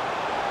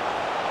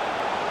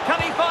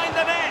 Can he find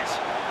the net?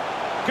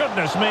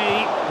 Goodness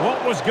me,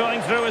 what was going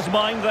through his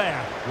mind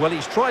there? Well,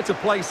 he's tried to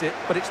place it,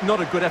 but it's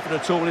not a good effort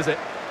at all, is it?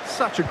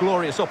 Such a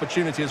glorious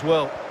opportunity as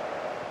well.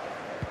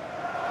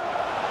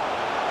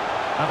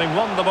 Having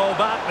won the ball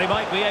back, they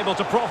might be able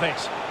to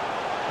profit.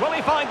 Will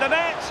he find the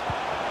net?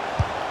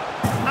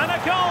 And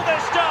a goal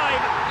this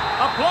time.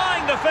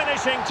 Applying the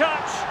finishing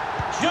touch.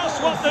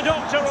 Just what the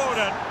doctor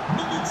ordered.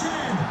 Number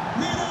 10,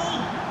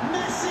 Lionel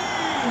Messi.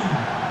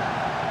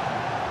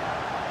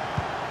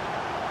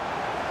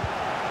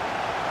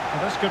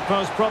 Well, this could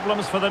pose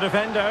problems for the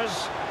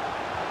defenders.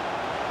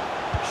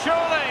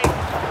 Surely.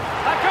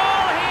 A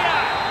goal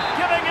here.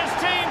 Giving his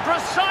team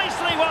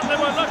precisely what they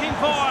were looking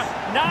for.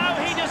 Now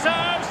he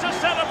deserves to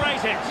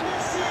celebrate it.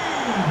 Messi.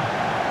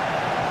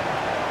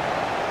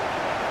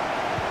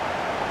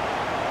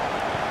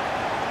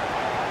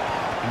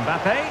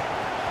 Mbappé.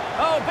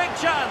 Oh, big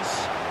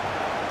chance.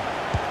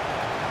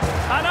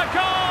 And a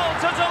goal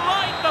to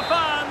delight the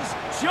fans.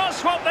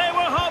 Just what they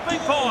were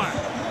hoping for.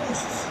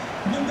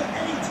 Number 8,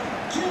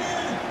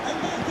 Kylian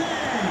Mbappé.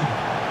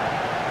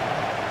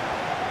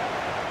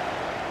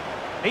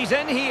 He's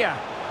in here.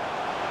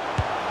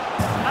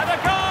 And a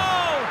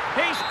goal!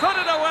 He's put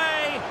it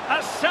away.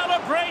 A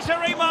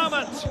celebratory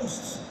moment.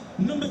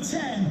 Number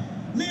 10,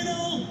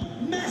 Lionel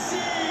Messi.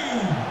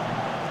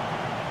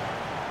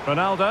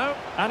 Ronaldo,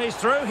 and he's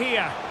through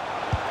here.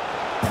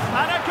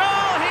 And a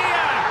goal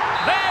here!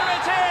 There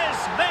it is!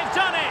 They've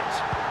done it!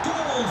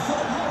 Goal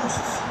for the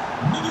hosts.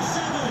 Number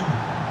 7,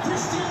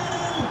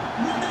 Cristiano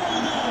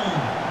Ronaldo.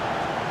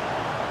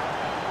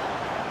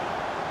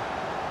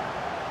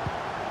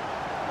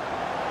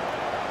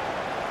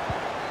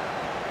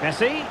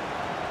 Messi.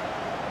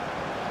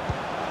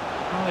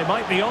 Well, he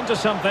might be onto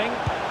something.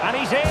 And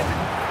he's in.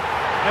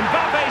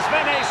 Mbappe's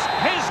finish,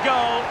 his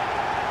goal.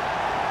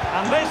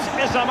 And this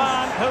is a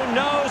man who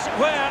knows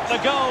where the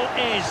goal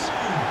is.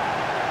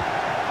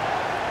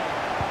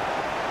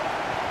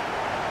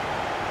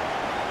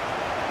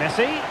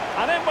 Messi,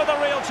 and in with a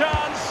real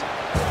chance.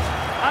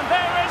 And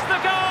there is the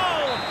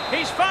goal!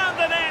 He's found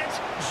the net.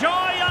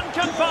 Joy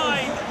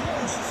unconfined.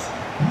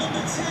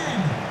 Number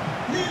 10,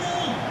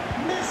 Lionel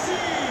Messi.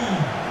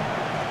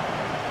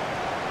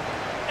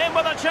 In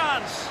with a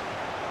chance.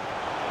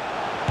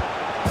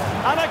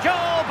 And a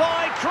goal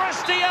by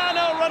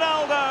Cristiano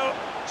Ronaldo.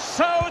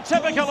 So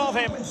typical of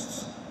him.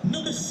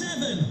 Number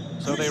 7.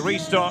 So they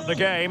restart the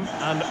game,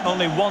 and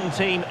only one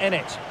team in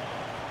it.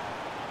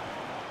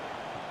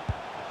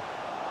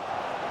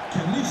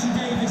 Can Lucy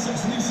Davis,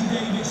 that's Lucy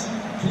Davis,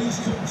 please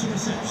come to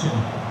reception.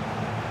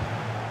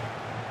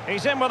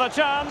 He's in with a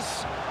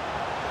chance.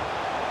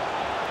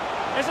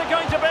 Is it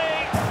going to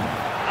be?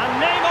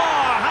 And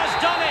Neymar has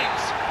done it.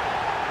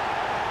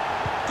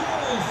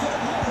 Goal for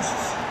the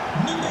hosts,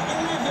 number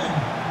 11,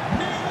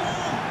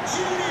 Neymar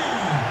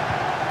Jr.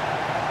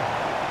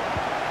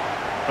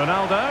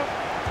 Ronaldo.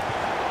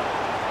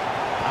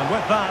 And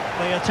with that,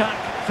 the attack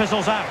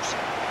fizzles out.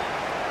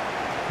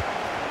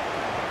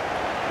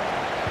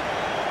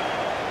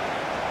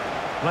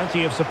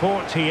 Plenty of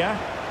support here.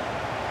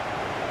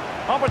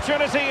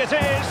 Opportunity it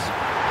is.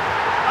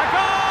 A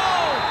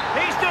goal!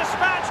 He's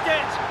dispatched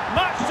it,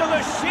 much to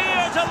the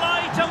sheer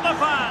delight of the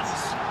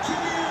fans.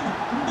 Kylian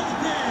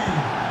Mbappé.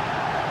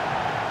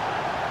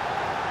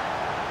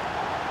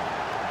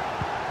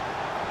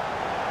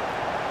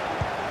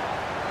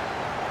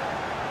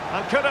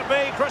 And could it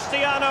be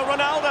Cristiano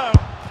Ronaldo?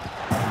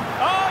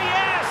 Oh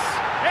yes!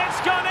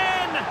 It's gone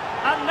in!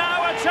 And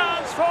now a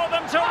chance for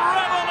them to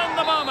revel in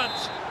the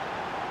moment.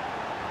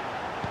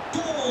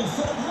 Goal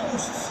for the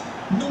hosts,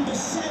 number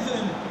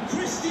 7,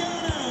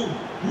 Cristiano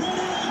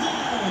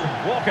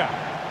Ronaldo. Walker.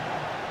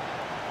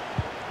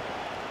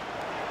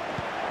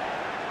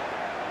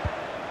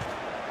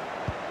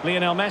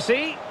 Lionel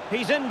Messi,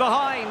 he's in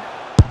behind.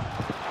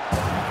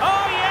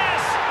 Oh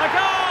yes, a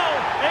goal!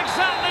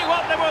 Exactly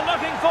what they were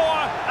looking for,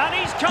 and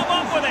he's come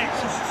up with it.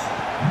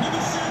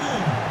 Number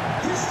 7,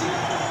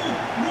 Cristiano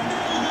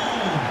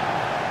Ronaldo.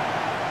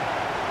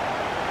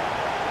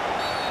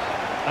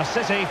 A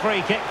City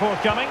free kick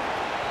forthcoming.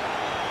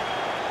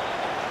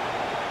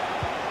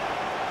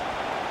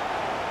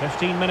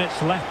 15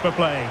 minutes left for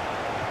play.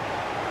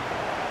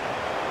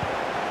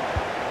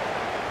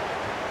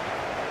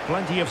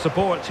 Plenty of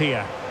support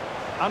here.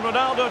 And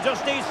Ronaldo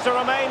just needs to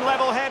remain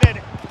level-headed.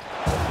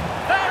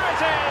 There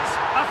it is!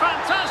 A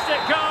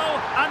fantastic goal,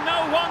 and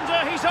no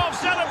wonder he's off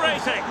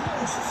celebrating.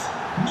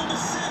 Number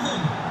 7,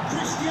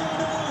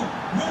 Cristiano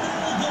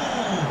Ronaldo.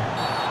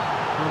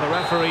 Well, the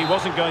referee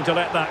wasn't going to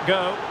let that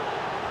go.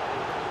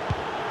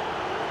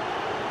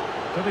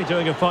 Really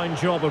doing a fine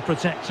job of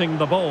protecting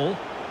the ball.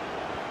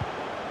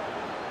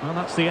 Well,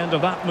 that's the end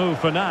of that move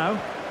for now.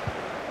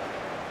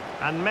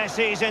 And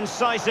Messi's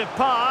incisive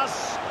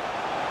pass.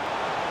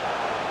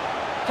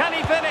 Can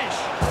he finish?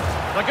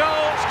 The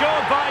goal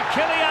scored by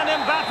Kylian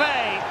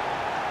Mbappé.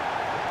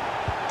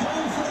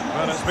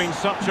 Well, it's been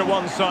such a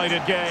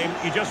one-sided game.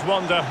 You just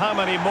wonder how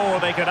many more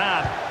they could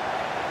add.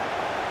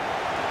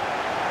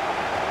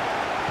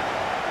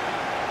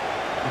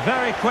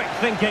 Very quick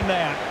thinking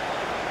there.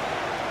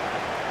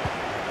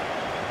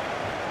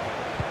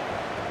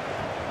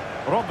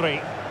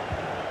 Rodri.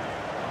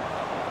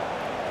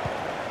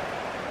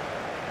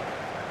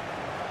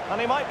 And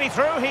he might be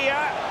through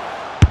here.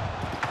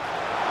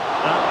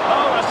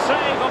 Oh, a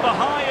save of the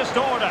highest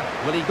order.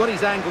 Well, he got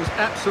his angles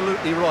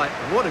absolutely right.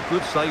 What a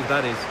good save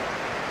that is.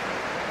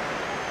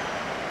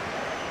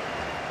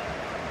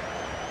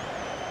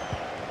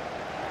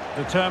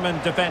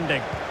 Determined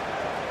defending.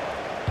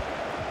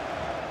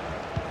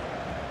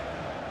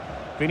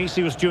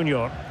 Vinicius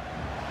Junior.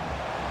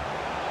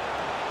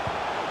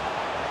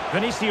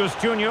 Vinicius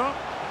Junior.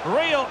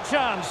 Real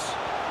chance.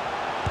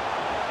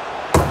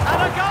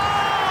 And a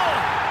goal!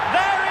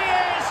 There he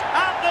is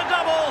at the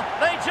double.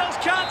 They just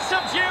can't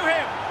subdue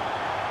him.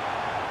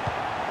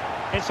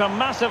 It's a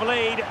massive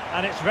lead,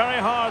 and it's very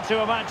hard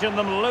to imagine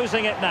them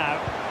losing it now.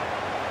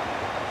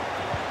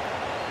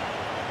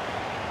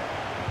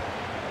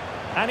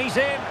 And he's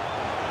in.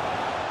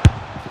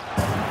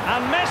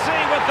 And Messi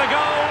with the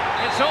goal.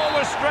 It's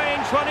always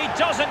strange when he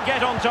doesn't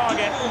get on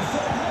target. Goal for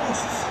the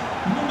hosts,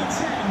 number 10,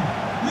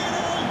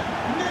 Lionel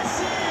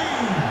Messi.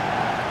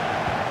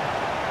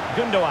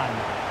 Gundogan.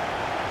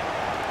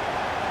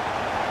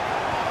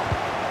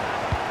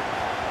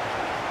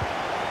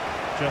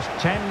 Just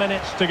 10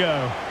 minutes to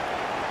go.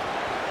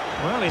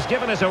 Well, he's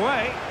given us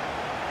away.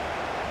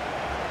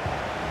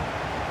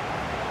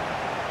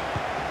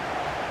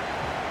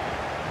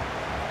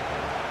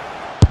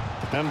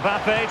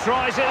 Mbappe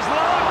tries his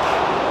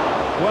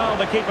luck. Well,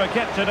 the keeper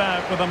kept it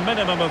out with a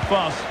minimum of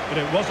fuss, but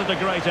it wasn't a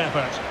great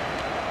effort.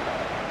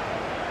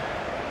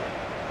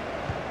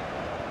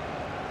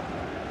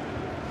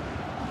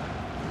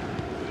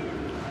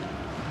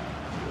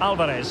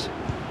 Alvarez.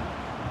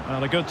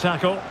 Well, a good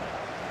tackle.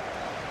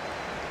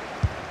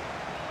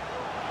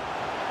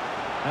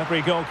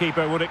 Every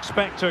goalkeeper would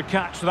expect to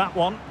catch that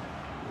one.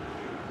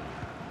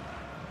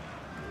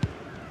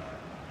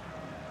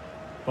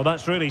 Well,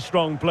 that's really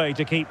strong play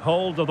to keep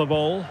hold of the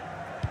ball.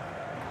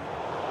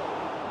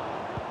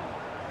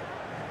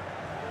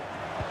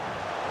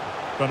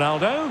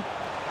 Ronaldo.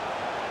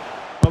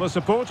 Well, the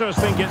supporters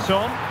think it's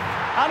on.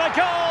 And a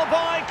goal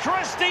by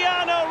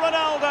Cristiano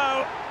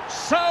Ronaldo.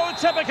 So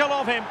typical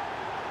of him.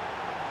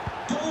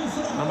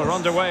 And we're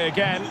underway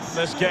again.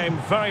 This game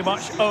very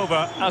much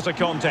over as a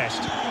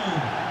contest.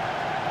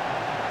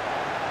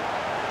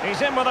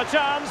 He's in with a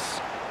chance.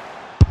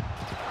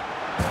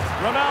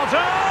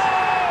 Ronaldo!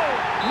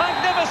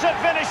 Magnificent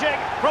finishing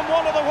from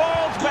one of the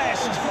world's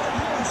best.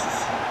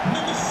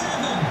 Number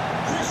 7,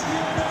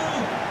 Cristiano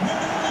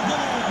Ronaldo.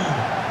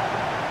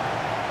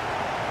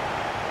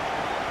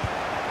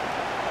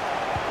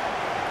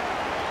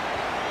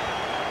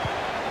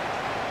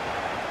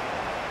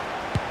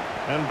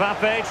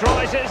 Mbappé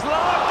tries his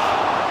luck.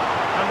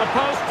 And the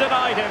post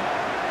denied him.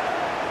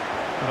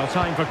 Well,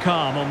 time for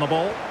calm on the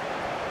ball.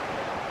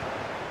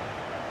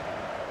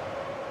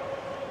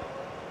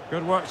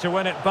 Good work to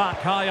win it back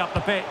high up the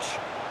pitch.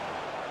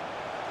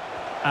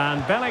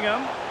 And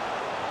Bellingham.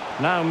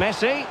 Now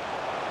Messi.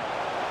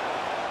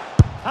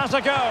 Has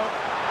a go.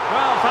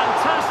 Well,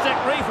 fantastic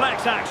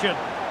reflex action.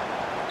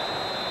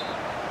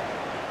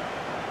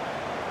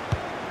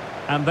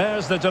 And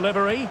there's the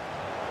delivery.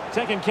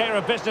 Taking care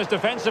of business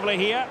defensively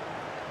here.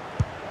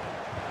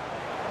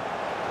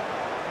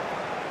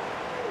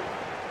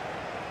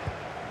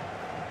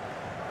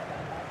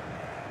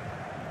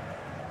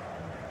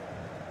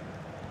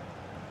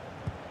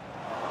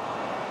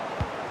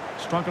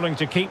 Struggling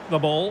to keep the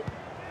ball.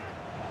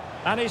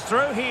 And he's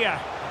through here.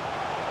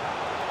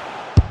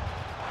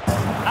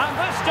 And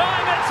this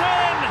time it's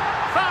in!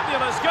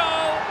 Fabulous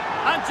goal!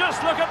 And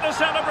just look at the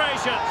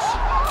celebrations.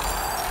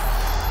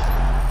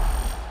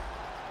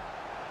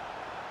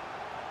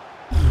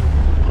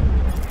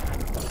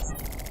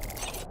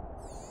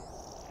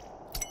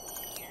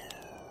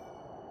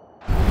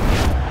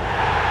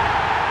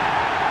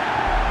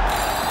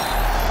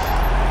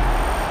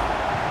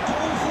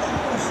 Goal for the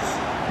hosts.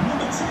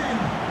 Number 10,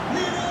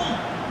 Lionel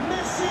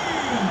Messi.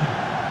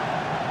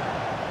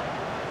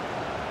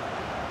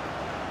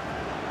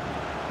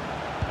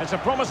 It's a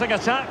promising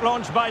attack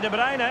launched by De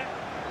Bruyne.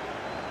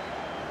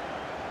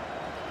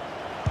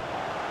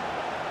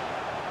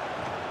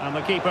 And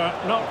the keeper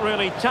not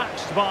really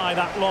taxed by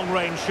that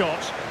long-range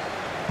shot.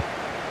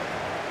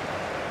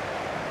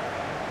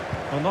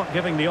 Well, not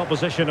giving the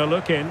opposition a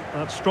look in.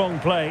 That's strong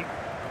play.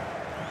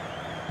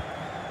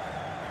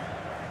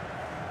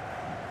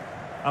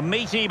 A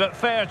meaty but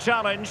fair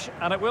challenge,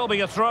 and it will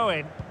be a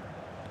throw-in.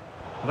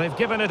 They've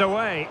given it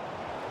away.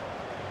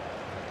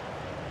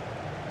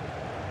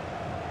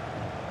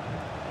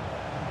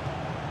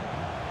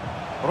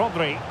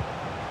 Rodri.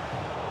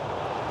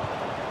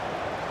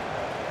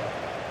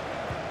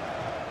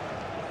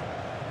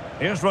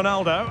 Here's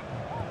Ronaldo.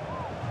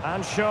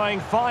 And showing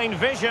fine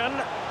vision.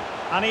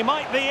 And he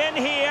might be in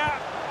here.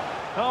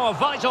 Oh, a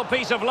vital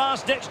piece of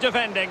last-ditch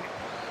defending.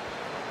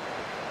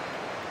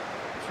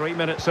 3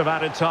 minutes of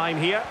added time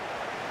here.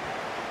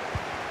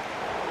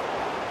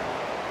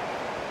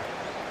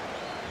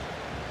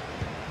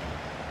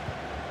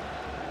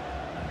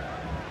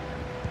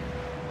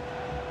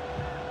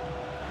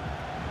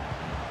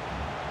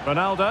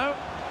 Ronaldo.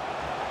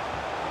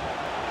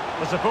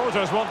 The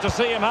supporters want to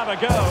see him have a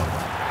go.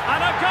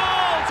 And a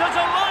goal to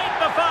delight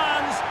the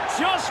fans.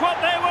 Just what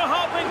they were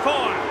hoping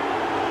for.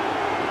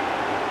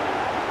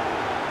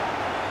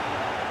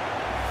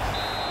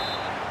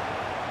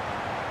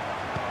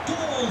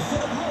 Goal for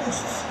the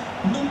hosts.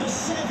 Number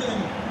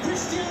 7,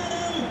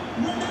 Cristiano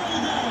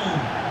Ronaldo.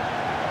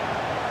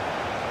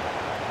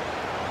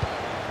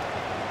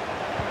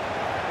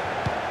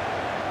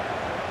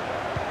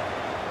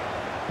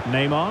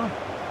 Neymar.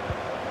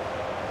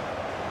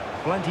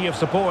 Plenty of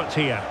support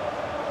here.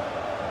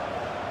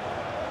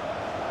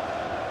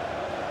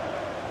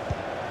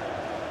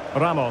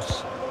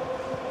 Ramos.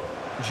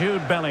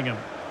 Jude Bellingham.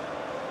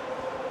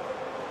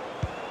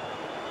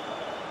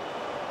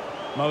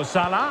 Mo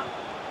Salah.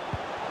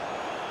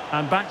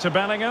 And back to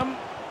Bellingham.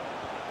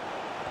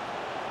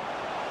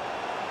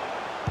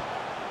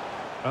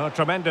 Oh,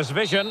 tremendous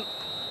vision.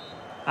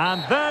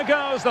 And there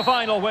goes the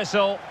final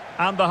whistle.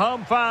 And the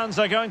home fans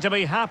are going to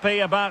be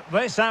happy about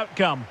this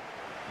outcome.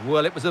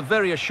 Well, it was a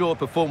very assured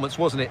performance,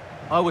 wasn't it?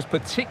 I was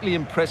particularly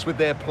impressed with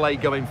their play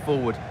going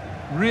forward.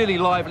 Really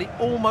lively,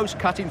 almost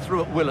cutting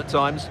through at will at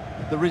times.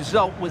 The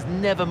result was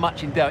never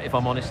much in doubt, if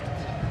I'm honest.